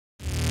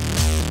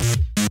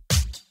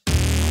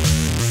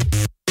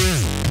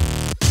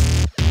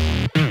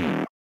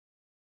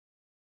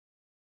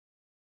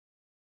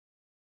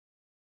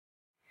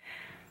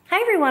Hi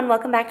everyone,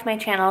 welcome back to my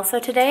channel. So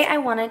today I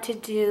wanted to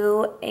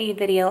do a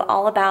video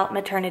all about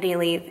maternity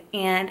leave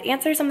and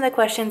answer some of the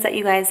questions that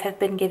you guys have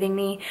been giving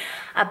me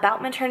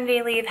about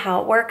maternity leave, how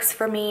it works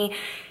for me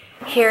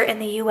here in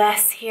the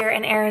US, here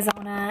in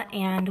Arizona,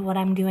 and what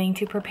I'm doing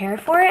to prepare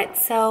for it.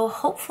 So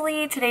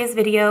hopefully today's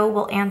video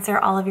will answer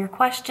all of your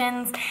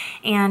questions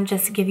and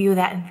just give you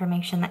that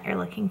information that you're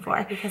looking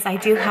for, because I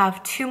do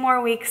have 2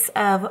 more weeks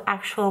of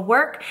actual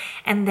work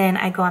and then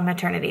I go on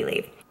maternity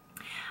leave.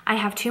 I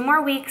have 2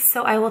 more weeks,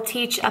 so I will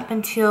teach up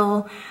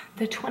until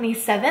the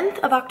 27th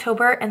of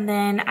October and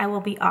then I will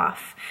be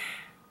off.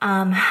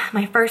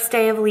 My first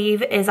day of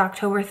leave is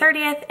October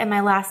 30th and my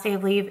last day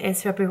of leave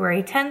is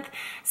February 10th.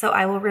 So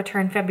I will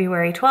return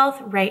February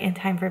 12th, right in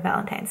time for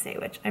Valentine's Day,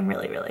 which I'm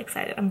really, really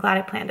excited. I'm glad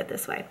I planned it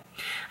this way.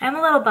 I'm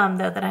a little bummed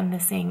though that I'm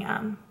missing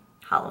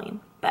Halloween,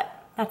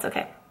 but that's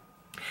okay.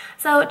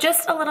 So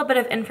just a little bit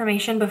of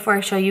information before I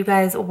show you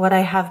guys what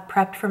I have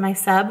prepped for my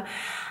sub.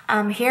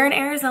 Here in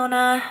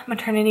Arizona,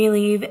 maternity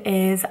leave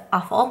is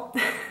awful.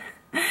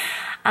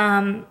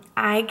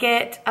 I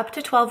get up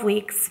to 12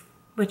 weeks,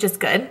 which is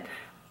good,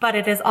 but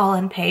it is all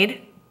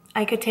unpaid.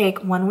 I could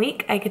take 1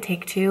 week, I could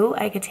take 2,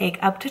 I could take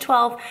up to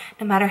 12.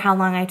 No matter how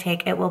long I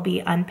take, it will be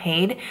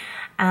unpaid,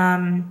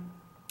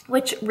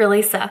 which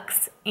really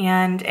sucks.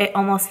 And it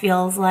almost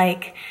feels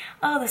like,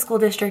 oh, the school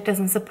district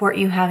doesn't support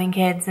you having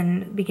kids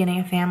and beginning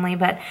a family,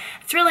 but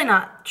it's really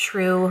not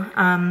true.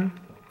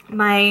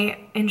 My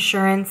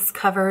insurance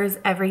covers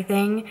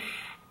everything,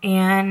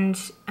 and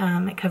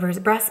it covers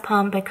breast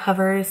pump,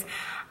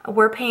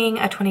 we're paying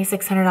a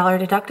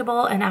 $2,600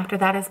 deductible, and after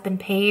that has been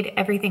paid,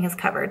 everything is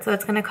covered. So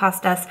it's gonna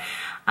cost us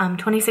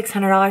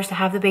 $2,600 to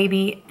have the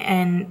baby,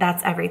 and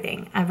that's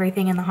everything.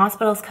 Everything in the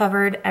hospital is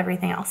covered,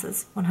 everything else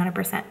is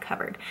 100%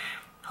 covered.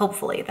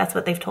 Hopefully, that's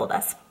what they've told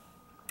us.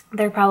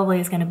 There probably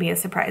is gonna be a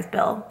surprise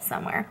bill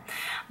somewhere.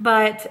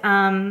 But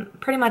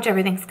pretty much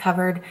everything's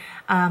covered.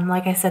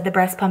 Like I said, the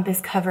breast pump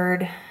is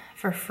covered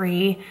for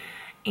free,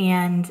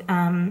 and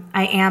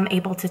I am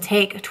able to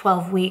take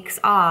 12 weeks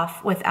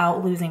off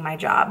without losing my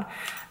job.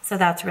 So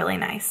that's really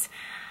nice.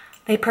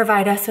 They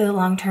provide us with a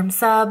long-term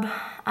sub.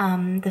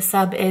 The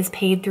sub is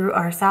paid through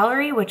our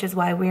salary, which is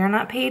why we are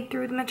not paid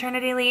through the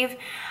maternity leave.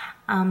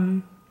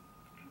 And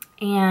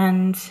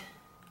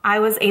I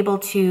was able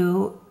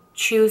to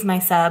choose my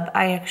sub.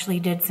 I actually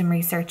did some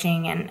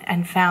researching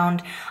and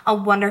found a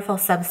wonderful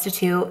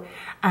substitute.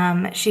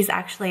 She's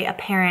actually a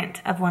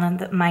parent of one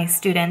of my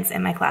students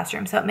in my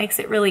classroom, so it makes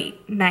it really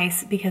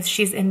nice because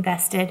she's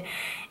invested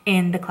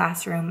in the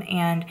classroom,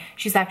 and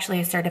she's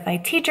actually a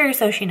certified teacher,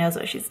 so she knows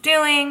what she's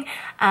doing.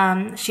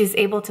 She's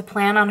able to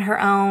plan on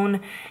her own,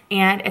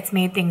 and it's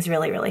made things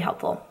really, really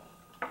helpful.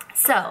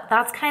 So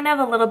that's kind of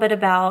a little bit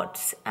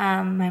about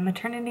my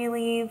maternity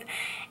leave,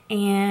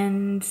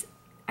 and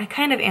I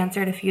kind of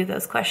answered a few of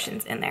those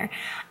questions in there,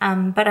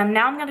 but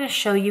now I'm going to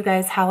show you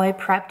guys how I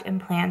prepped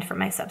and planned for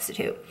my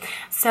substitute.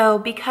 So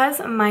because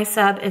my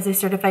sub is a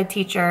certified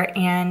teacher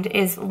and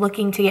is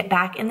looking to get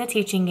back in the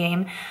teaching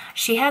game,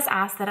 she has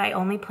asked that I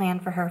only plan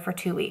for her for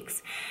 2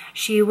 weeks.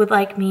 She would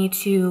like me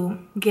to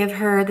give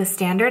her the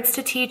standards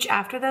to teach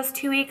after those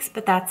 2 weeks,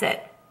 but that's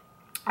it.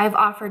 I've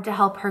offered to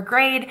help her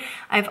grade.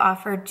 I've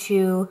offered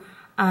to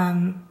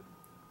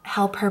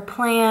help her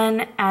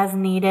plan as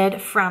needed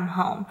from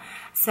home.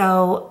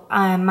 So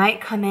I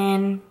might come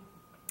in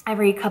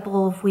every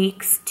couple of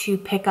weeks to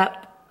pick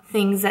up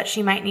things that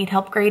she might need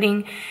help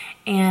grading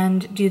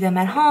and do them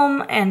at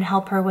home and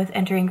help her with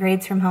entering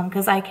grades from home,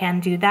 because I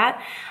can do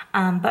that.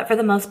 But for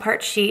the most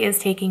part, she is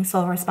taking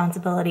sole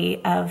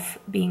responsibility of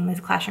being the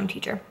classroom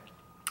teacher.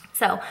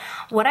 So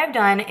what I've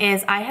done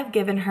is I have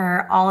given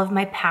her all of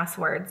my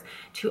passwords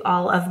to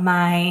all of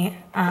my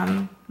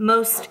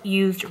most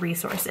used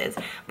resources,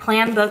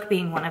 Plan Book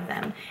being one of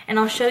them. And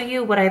I'll show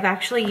you what I've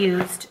actually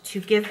used to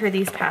give her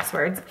these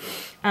passwords.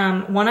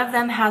 One of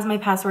them has my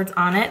passwords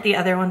on it, the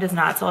other one does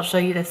not, so I'll show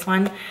you this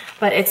one.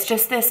 But it's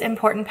just this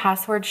important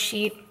password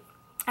sheet.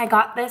 I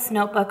got this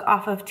notebook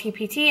off of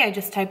TPT. I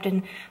just typed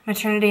in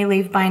maternity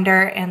leave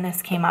binder and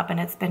this came up, and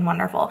it's been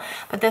wonderful.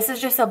 But this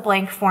is just a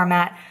blank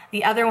format.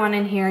 The other one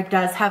in here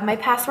does have my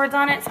passwords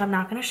on it, so I'm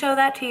not gonna show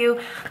that to you,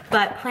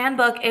 but Plan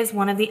Book is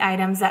one of the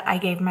items that I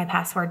gave my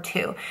password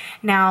to.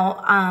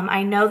 Now,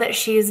 I know that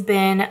she's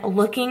been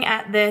looking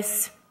at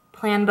this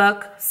Plan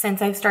Book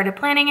since I've started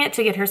planning it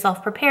to get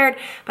herself prepared,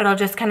 but I'll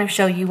just kind of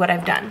show you what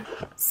I've done.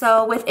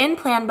 So within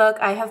Plan Book,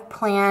 I have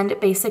planned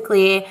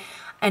basically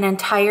an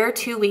entire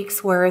 2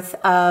 weeks worth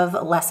of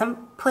lesson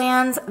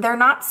plans. They're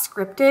not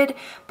scripted,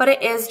 but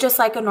it is just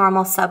like a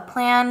normal sub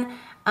plan,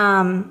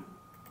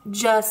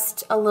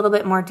 just a little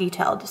bit more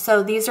detailed.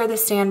 So these are the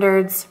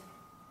standards.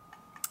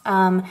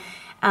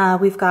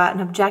 We've got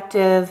an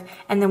objective,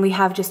 and then we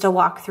have just a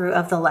walkthrough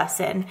of the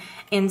lesson.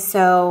 And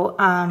so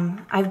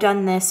I've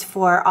done this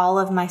for all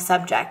of my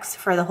subjects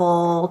for the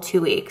whole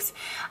 2 weeks.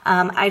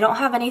 I don't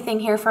have anything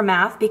here for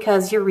math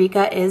because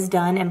Eureka is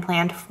done and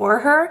planned for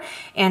her,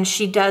 and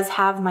she does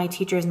have my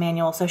teacher's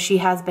manual, so she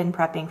has been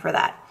prepping for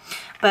that.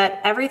 But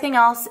everything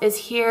else is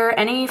here.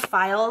 Any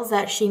files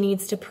that she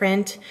needs to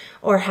print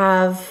or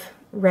have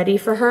ready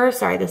for her,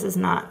 sorry, this is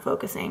not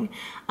focusing,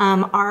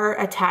 are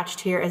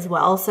attached here as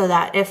well, so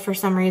that if for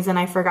some reason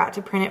I forgot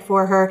to print it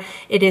for her,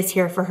 it is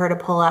here for her to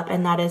pull up,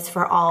 and that is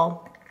for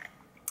all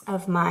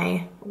of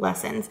my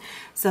lessons.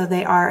 So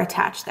they are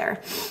attached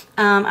there.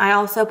 I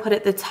also put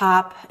at the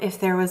top if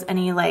there was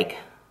any like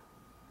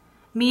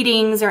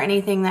meetings or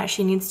anything that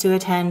she needs to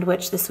attend,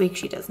 which this week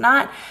she does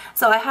not.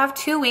 So I have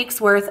 2 weeks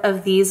worth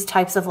of these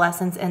types of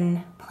lessons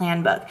in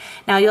plan book.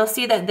 Now you'll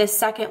see that this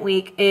second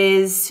week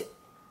is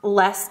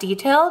less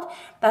detailed.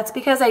 That's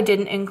because I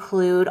didn't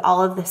include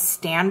all of the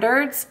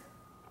standards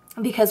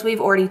because we've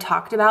already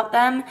talked about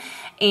them,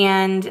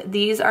 and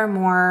these are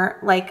more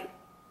like,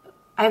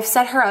 I've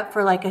set her up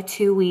for like a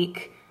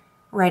 2-week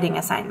writing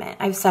assignment.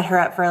 I've set her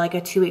up for like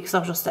a 2-week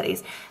social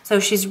studies. So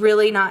she's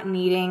really not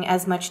needing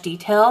as much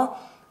detail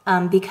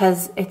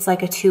because it's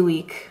like a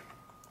 2-week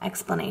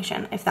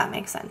explanation, if that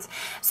makes sense.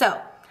 So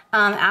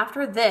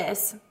after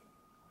this,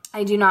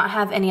 I do not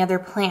have any other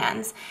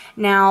plans.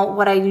 Now,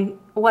 what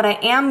I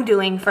am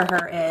doing for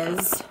her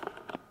is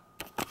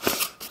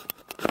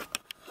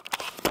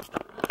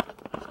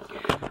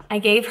I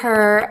gave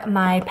her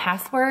my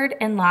password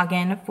and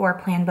login for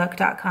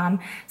planbook.com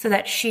so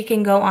that she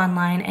can go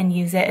online and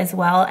use it as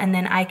well, and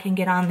then I can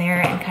get on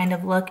there and kind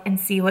of look and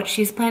see what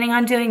she's planning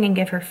on doing and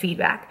give her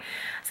feedback.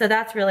 So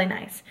that's really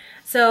nice.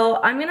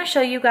 So I'm gonna show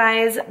you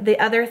guys the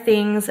other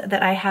things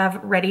that I have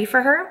ready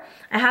for her.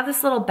 I have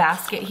this little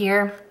basket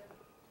here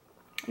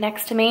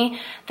next to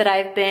me that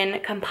I've been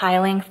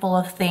compiling full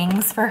of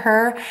things for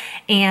her,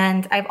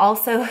 and I've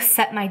also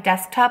set my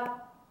desktop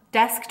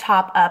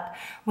up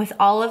with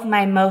all of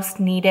my most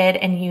needed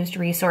and used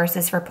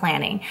resources for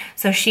planning.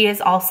 So she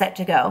is all set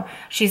to go.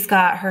 She's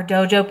got her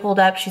dojo pulled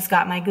up, she's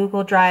got my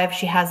Google Drive,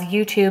 she has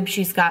YouTube,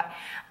 she's got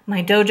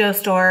my dojo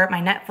store,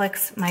 my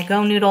Netflix, my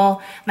Go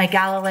Noodle, my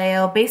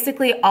Galileo,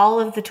 basically all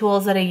of the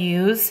tools that I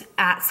use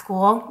at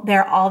school,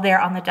 they're all there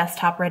on the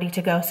desktop ready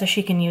to go so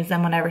she can use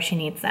them whenever she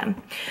needs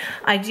them.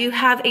 I do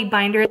have a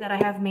binder that I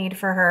have made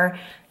for her.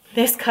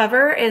 This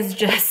cover is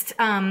just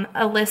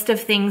a list of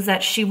things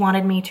that she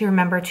wanted me to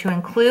remember to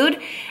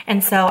include,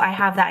 and so I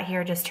have that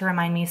here just to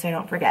remind me so I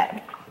don't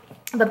forget.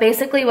 But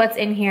basically what's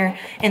in here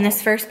in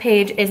this first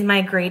page is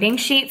my grading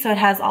sheet. So it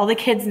has all the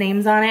kids'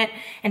 names on it,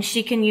 and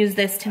she can use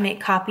this to make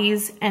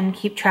copies and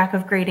keep track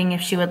of grading if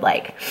she would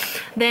like.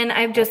 Then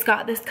I've just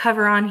got this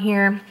cover on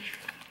here.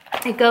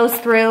 It goes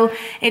through,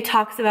 it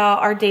talks about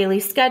our daily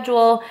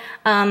schedule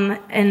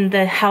and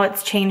how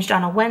it's changed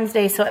on a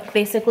Wednesday. So it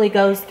basically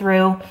goes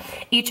through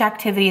each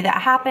activity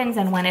that happens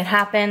and when it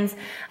happens.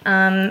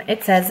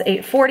 It says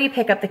 8:40,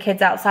 pick up the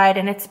kids outside,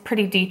 and it's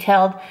pretty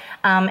detailed.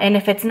 And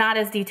if it's not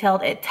as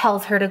detailed, it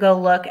tells her to go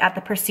look at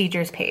the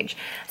procedures page.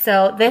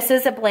 So this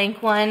is a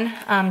blank one,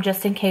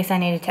 just in case I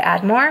needed to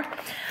add more.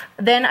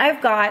 Then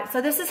I've got,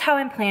 so this is how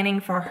I'm planning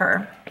for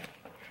her.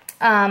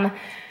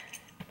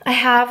 I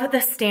have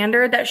the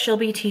standard that she'll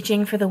be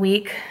teaching for the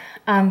week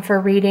for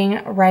reading,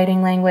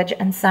 writing, language,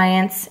 and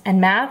science, and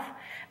math.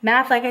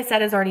 Math, like I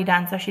said, is already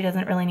done, so she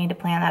doesn't really need to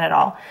plan that at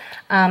all.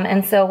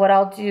 And so what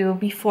I'll do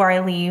before I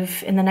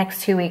leave in the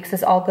next 2 weeks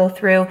is I'll go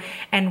through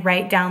and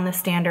write down the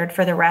standard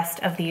for the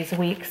rest of these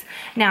weeks.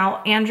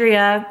 Now,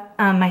 Andrea,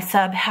 my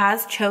sub,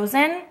 has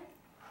chosen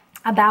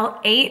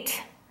about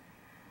 8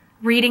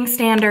 reading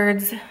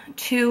standards,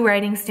 2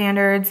 writing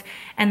standards,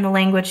 and the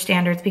language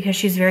standards because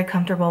she's very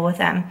comfortable with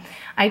them.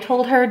 I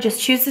told her,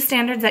 just choose the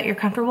standards that you're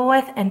comfortable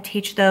with and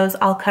teach those.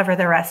 I'll cover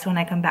the rest when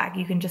I come back.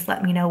 You can just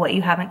let me know what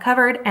you haven't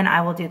covered and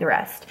I will do the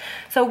rest.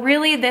 So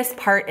really this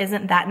part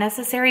isn't that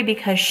necessary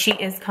because she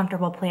is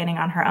comfortable planning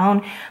on her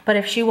own, but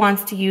if she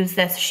wants to use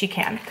this, she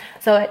can.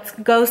 So it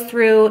goes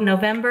through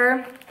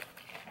November,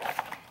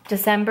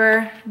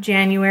 December,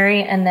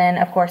 January, and then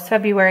of course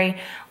February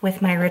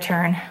with my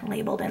return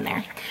labeled in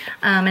there.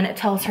 And it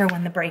tells her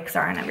when the breaks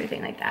are and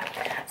everything like that.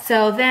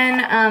 So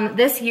then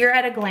this year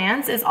at a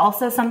glance is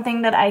also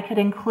something that I could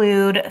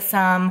include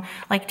some,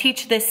 like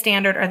teach this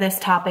standard or this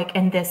topic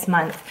in this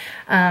month.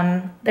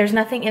 There's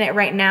nothing in it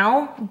right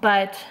now,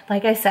 but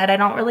like I said, I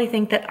don't really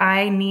think that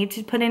I need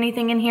to put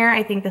anything in here.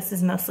 I think this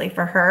is mostly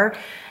for her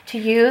to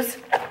use.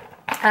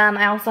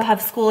 I also have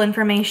school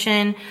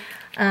information,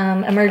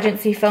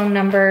 emergency phone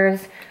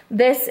numbers.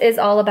 This is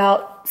all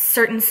about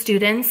certain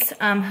students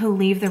who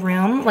leave the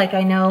room. Like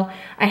I know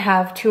I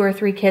have 2 or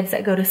 3 kids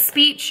that go to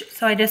speech,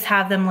 so I just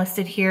have them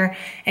listed here.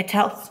 It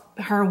tells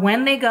her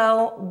when they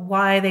go,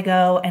 why they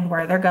go, and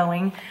where they're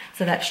going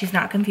so that she's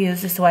not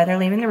confused as to why they're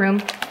leaving the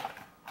room.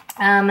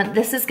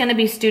 This is going to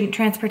be student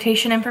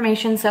transportation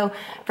information, so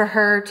for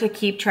her to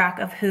keep track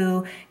of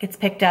who gets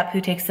picked up,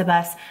 who takes the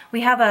bus.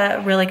 We have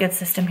a really good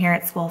system here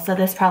at school, so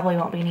this probably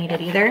won't be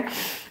needed either.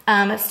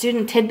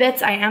 Student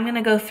tidbits, I am going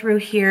to go through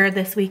here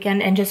this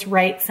weekend and just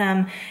write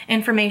some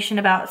information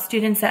about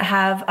students that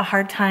have a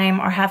hard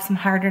time or have some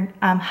harder,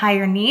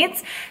 higher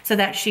needs so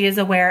that she is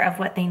aware of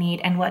what they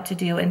need and what to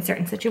do in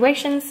certain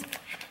situations.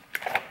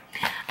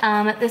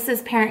 This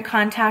is parent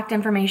contact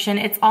information.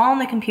 It's all on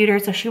the computer,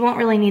 so she won't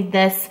really need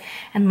this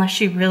unless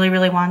she really,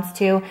 really wants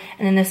to.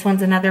 And then this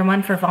one's another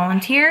one for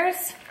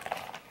volunteers.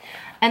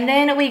 And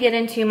then we get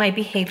into my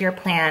behavior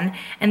plan.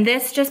 And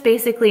this just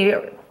basically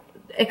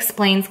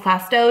explains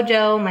Class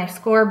Dojo, my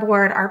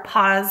scoreboard, our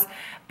pause,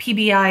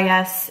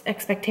 PBIS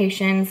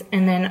expectations,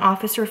 and then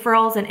office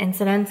referrals and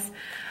incidents.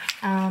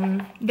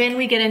 Then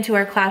we get into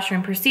our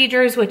classroom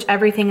procedures, which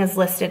everything is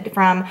listed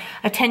from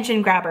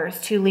attention grabbers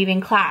to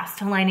leaving class,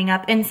 to lining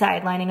up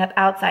inside, lining up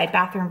outside,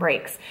 bathroom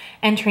breaks,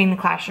 entering the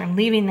classroom,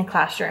 leaving the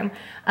classroom,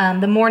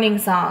 the morning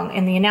song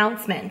and the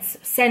announcements,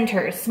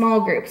 centers,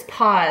 small groups,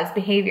 pause,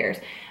 behaviors,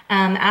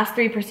 Ask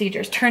 3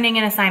 procedures, turning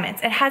in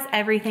assignments. It has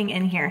everything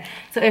in here.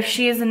 So if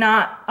she is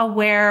not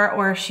aware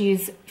or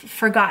she's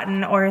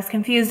forgotten or is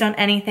confused on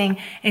anything,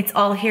 it's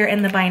all here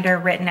in the binder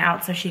written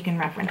out so she can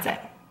reference it.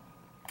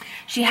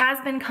 She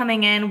has been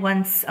coming in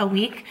once a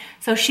week,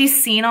 so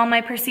she's seen all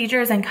my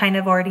procedures and kind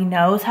of already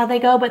knows how they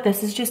go, but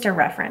this is just a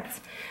reference.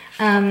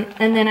 And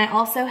then I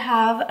also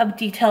have a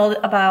detailed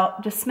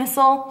about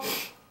dismissal.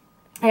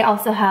 I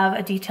also have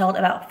a detailed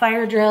about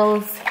fire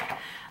drills.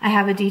 I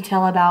have a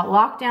detail about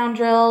lockdown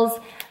drills.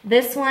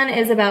 This one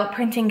is about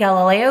printing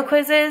Galileo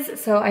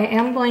quizzes, so I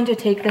am going to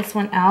take this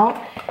one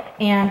out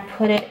and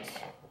put it,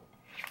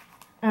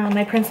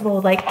 my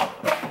principal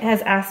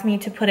has asked me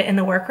to put it in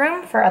the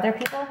workroom for other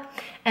people.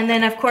 And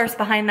then of course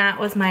behind that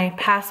was my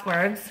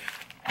passwords.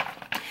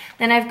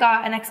 Then I've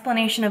got an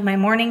explanation of my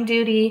morning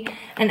duty,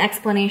 an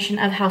explanation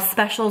of how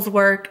specials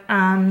work,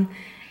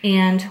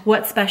 and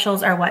what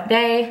specials are what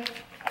day.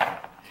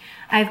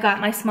 I've got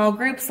my small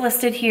groups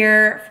listed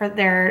here for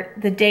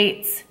the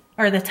dates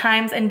or the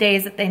times and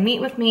days that they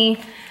meet with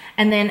me.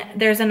 And then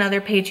there's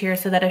another page here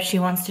so that if she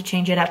wants to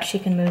change it up, she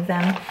can move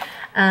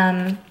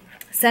them.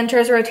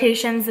 Centers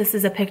rotations, this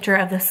is a picture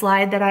of the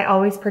slide that I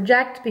always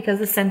project because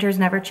the centers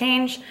never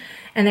change,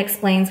 and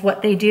explains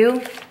what they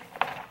do.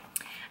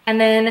 And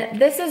then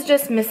this is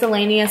just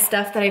miscellaneous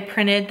stuff that I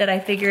printed that I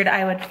figured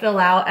I would fill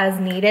out as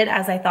needed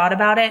as I thought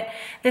about it.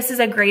 This is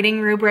a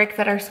grading rubric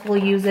that our school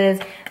uses.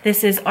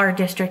 This is our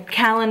district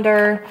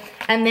calendar.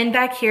 And then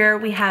back here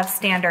we have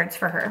standards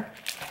for her,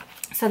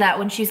 so that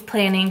when she's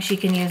planning she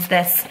can use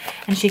this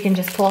and she can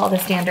just pull all the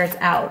standards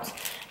out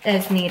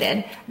as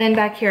needed. Then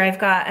back here I've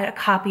got a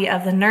copy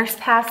of the nurse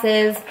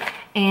passes,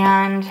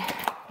 and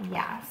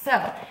yeah,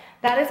 so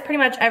that is pretty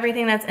much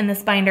everything that's in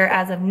this binder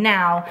as of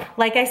now.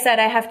 Like I said,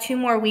 I have 2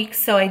 more weeks,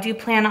 so I do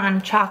plan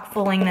on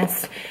chock-fulling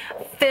this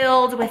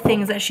filled with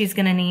things that she's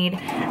gonna need.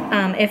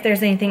 If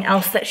there's anything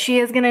else that she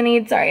is gonna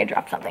need, sorry, I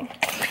dropped something.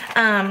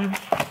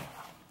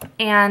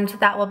 And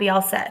that will be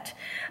all set.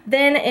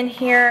 Then in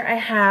here, I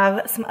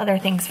have some other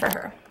things for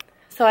her.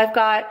 So I've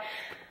got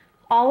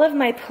all of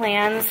my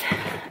plans,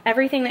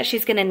 everything that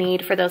she's gonna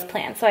need for those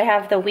plans. So I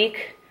have the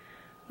week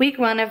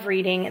 1 of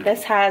reading.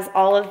 This has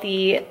all of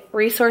the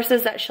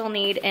resources that she'll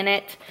need in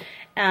it.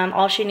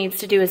 All she needs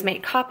to do is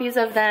make copies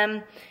of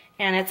them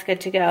and it's good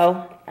to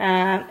go.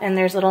 And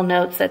there's little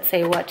notes that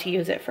say what to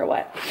use it for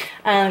what.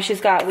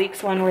 She's got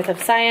weeks 1 worth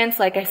of science.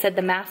 Like I said,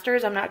 the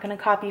masters I'm not gonna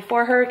copy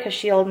for her because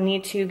she'll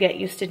need to get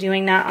used to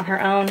doing that on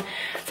her own.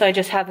 So I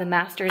just have the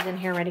masters in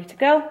here ready to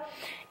go.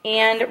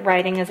 And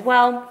writing as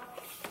well.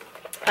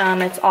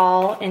 It's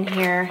all in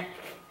here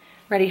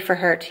ready for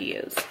her to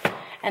use.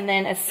 And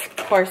then of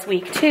course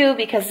week 2,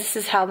 because this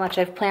is how much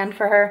I've planned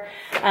for her.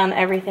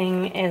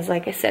 Everything is,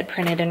 like I said,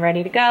 printed and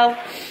ready to go.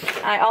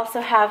 I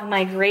also have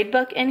my grade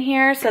book in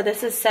here. So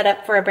this is set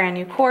up for a brand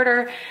new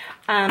quarter.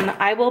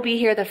 I will be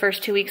here the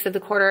first 2 weeks of the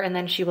quarter and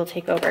then she will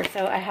take over.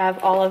 So I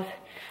have all of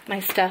my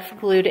stuff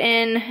glued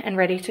in and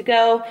ready to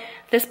go.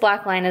 This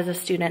black line is a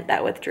student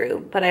that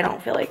withdrew, but I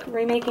don't feel like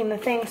remaking the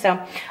thing.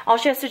 So all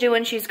she has to do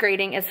when she's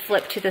grading is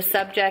flip to the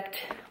subject,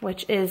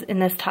 which is in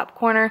this top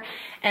corner,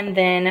 and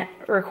then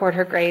record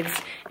her grades,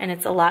 and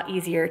it's a lot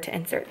easier to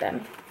insert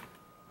them.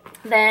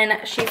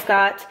 Then she's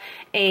got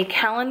a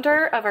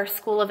calendar of our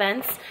school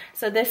events.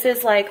 So this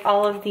is like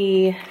all of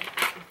the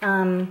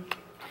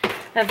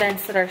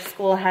events that our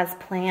school has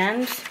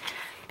planned,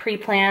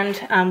 pre-planned,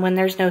 when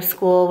there's no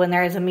school, when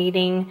there is a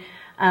meeting,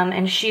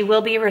 and she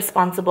will be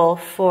responsible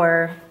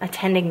for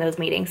attending those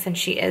meetings since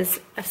she is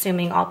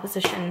assuming all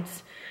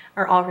positions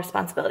or all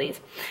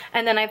responsibilities.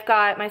 And then I've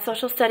got my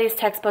social studies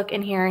textbook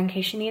in here in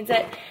case she needs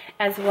it,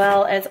 as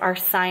well as our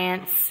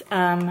science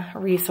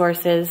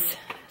resources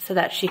so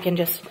that she can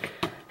just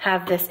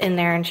have this in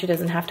there and she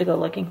doesn't have to go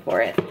looking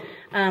for it.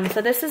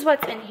 So this is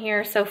what's in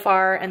here so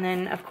far, and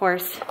then of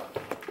course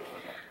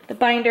the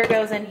binder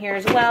goes in here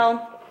as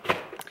well.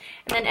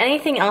 And then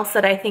anything else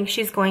that I think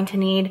she's going to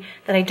need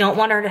that I don't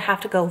want her to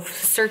have to go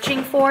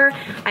searching for,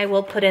 I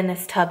will put in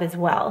this tub as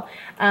well.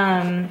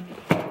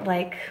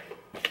 Like,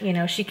 you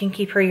know, she can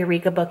keep her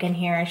Eureka book in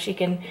here. She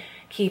can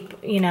keep,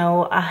 you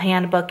know, a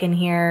handbook in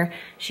here.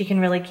 She can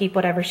really keep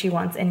whatever she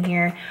wants in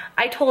here.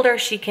 I told her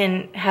she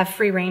can have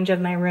free range of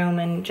my room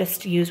and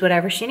just use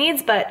whatever she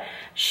needs, but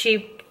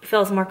she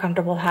feels more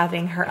comfortable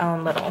having her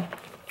own little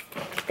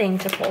thing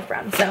to pull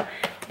from. So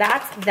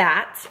that's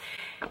that.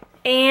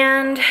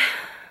 And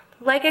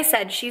like I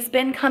said, she's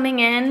been coming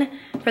in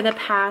for the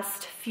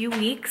past few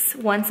weeks,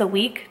 once a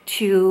week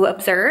to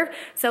observe.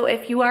 So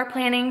if you are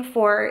planning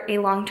for a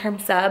long-term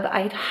sub,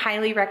 I'd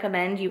highly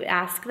recommend you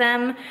ask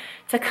them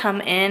to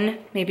come in,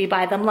 maybe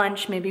buy them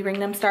lunch, maybe bring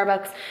them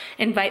Starbucks,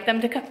 invite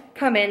them to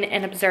come in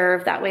and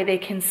observe. That way they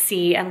can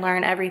see and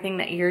learn everything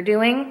that you're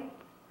doing.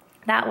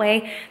 That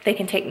way they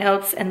can take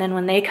notes, and then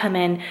when they come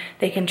in,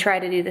 they can try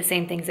to do the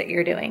same things that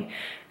you're doing.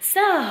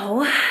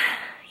 So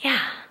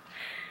yeah,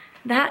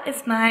 that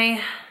is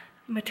my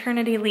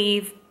maternity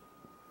leave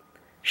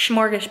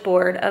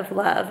smorgasbord of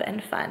love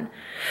and fun.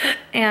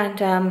 And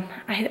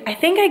I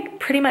think I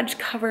pretty much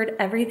covered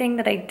everything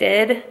that I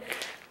did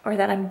or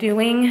that I'm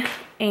doing.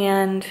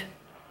 And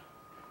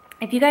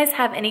if you guys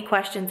have any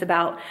questions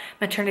about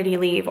maternity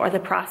leave or the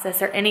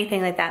process or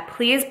anything like that,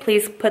 please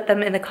put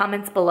them in the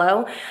comments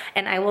below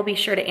and I will be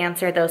sure to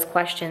answer those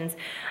questions.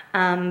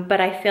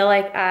 But I feel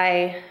like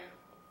I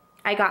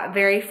got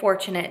very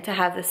fortunate to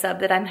have the sub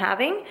that I'm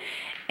having.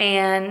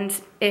 And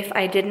if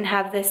I didn't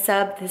have this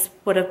sub, this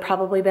would have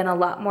probably been a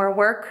lot more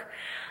work.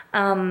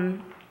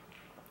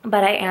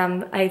 But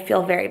I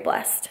feel very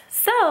blessed.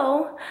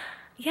 So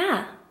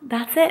yeah,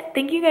 that's it.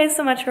 Thank you guys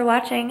so much for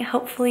watching.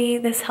 Hopefully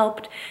this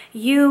helped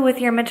you with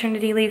your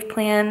maternity leave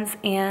plans,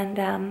 and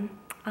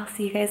I'll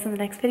see you guys in the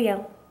next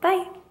video.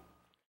 Bye.